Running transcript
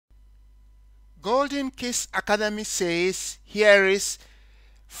Golden Kiss Academy says here is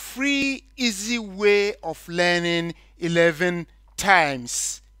free, easy way of learning 11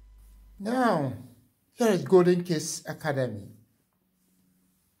 times. Now, here is Golden Kiss Academy.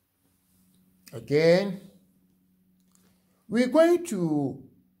 Again, we're going to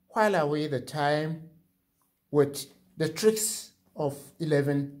while away the time with the tricks of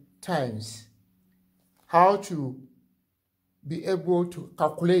 11 times. How to be able to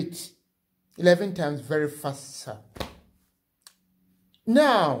calculate 11 times very fast.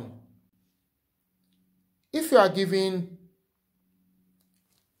 Now, if you are given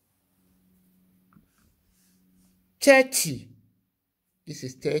 30, this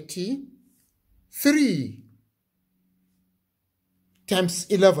is 30, 3 times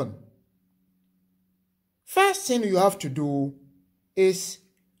 11. First thing you have to do is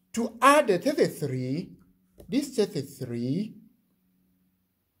to add the 33, this 33,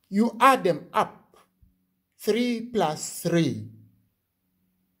 you add them up, 3 plus 3.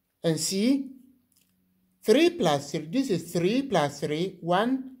 And see, 3 plus 3, this is 3 plus 3,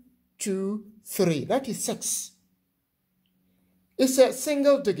 1, 2, 3, that is 6. It's a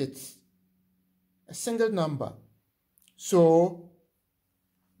single digit, a single number. So,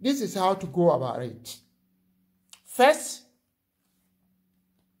 this is how to go about it. First,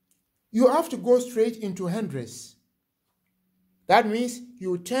 you have to go straight into hundreds. That means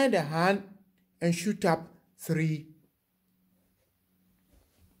you turn the hand and shoot up 3.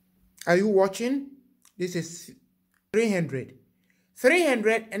 Are you watching? This is 300.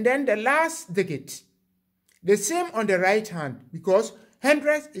 300 and then the last digit. The same on the right hand because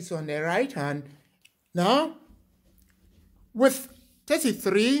 100 is on the right hand. Now, with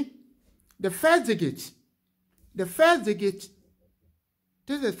 33, the first digit,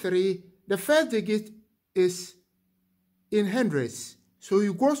 33, the first digit is in hundreds. So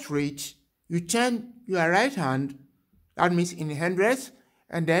you go straight, you turn your right hand, that means in hundreds,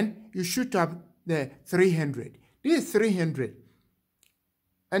 and then you shoot up the 300. This is 300.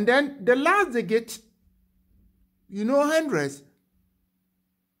 And then the last digit, you know, hundreds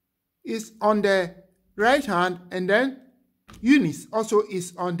is on the right hand, and then units also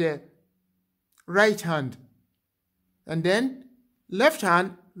is on the right hand. And then left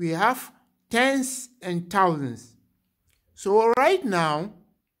hand, we have tens and thousands. So right now,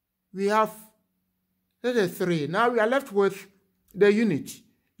 we have 33. Now we are left with the unit.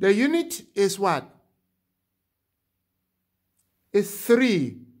 The unit is what? It's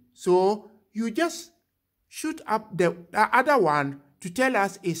 3. So you just shoot up the other one to tell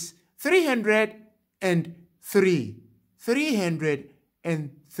us is 303.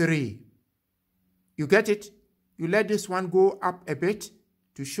 303. You get it? You let this one go up a bit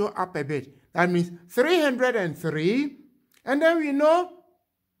to show up a bit. That means 303. And then we know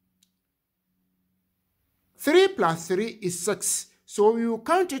 3 plus 3 is 6. So we will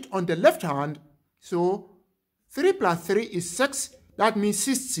count it on the left hand. So 3 plus 3 is 6. That means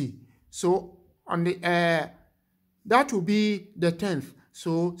 60. So on the that will be the 10th.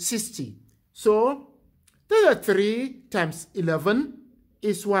 So 60. So 33 times 11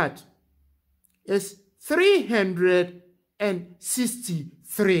 is what? It's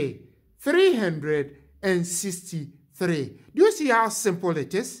 363. 363. Do you see how simple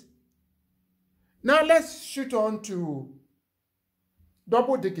it is? Now let's shoot on to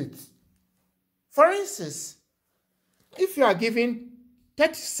double digits. For instance, if you are given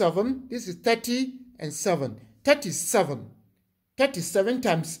 37, this is 30 and 7. 37. 37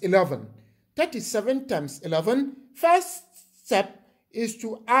 times 11. 37 times 11. First step is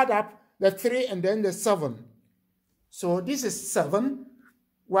to add up the 3 and then the 7. So this is 7.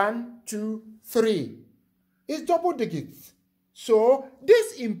 1, 2, 3. It's double digits. So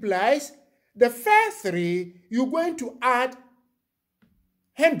this implies the first 3, you're going to add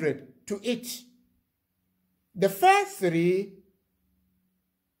 100 to each. The first 3,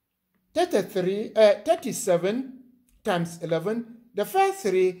 37 times 11. The first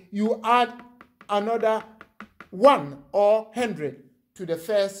 3, you add another 1 or 100 to the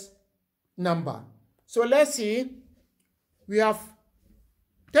first number. So let's see. We have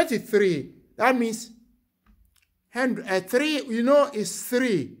 33. That means 3, you know, is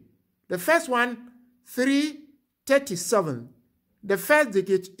 3. The first one, 337. The first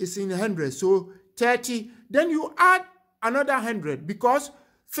digit is in 100, so 30. Then you add another 100 because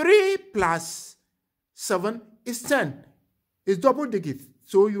 3 plus 7 is 10. It's double digits,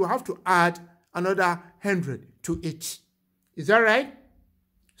 so you have to add another 100 to each. Is that right?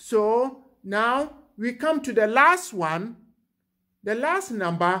 So now we come to the last one. The last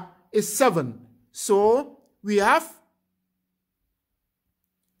number is 7. So we have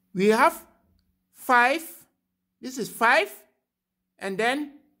 5. This is 5. And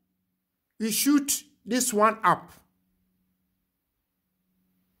then we shoot this one up.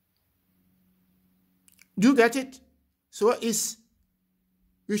 Do you get it? So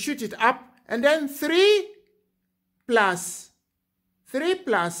we shoot it up, and then 3 plus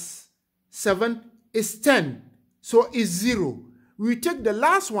 7 is 10. So it's 0. We take the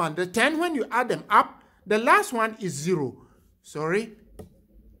last one, the 10, when you add them up, the last one is 0. Sorry.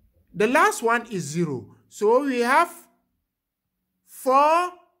 The last one is 0. So we have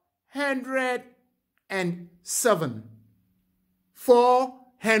 407.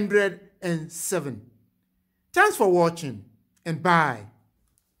 407. Thanks for watching, and bye.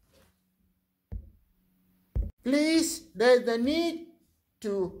 Please, there's the need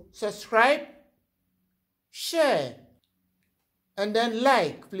to subscribe, share, and then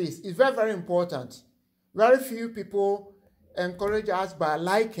like, please. It's very, very important. Very few people encourage us by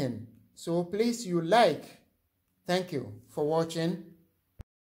liking. So please, you like. Thank you for watching.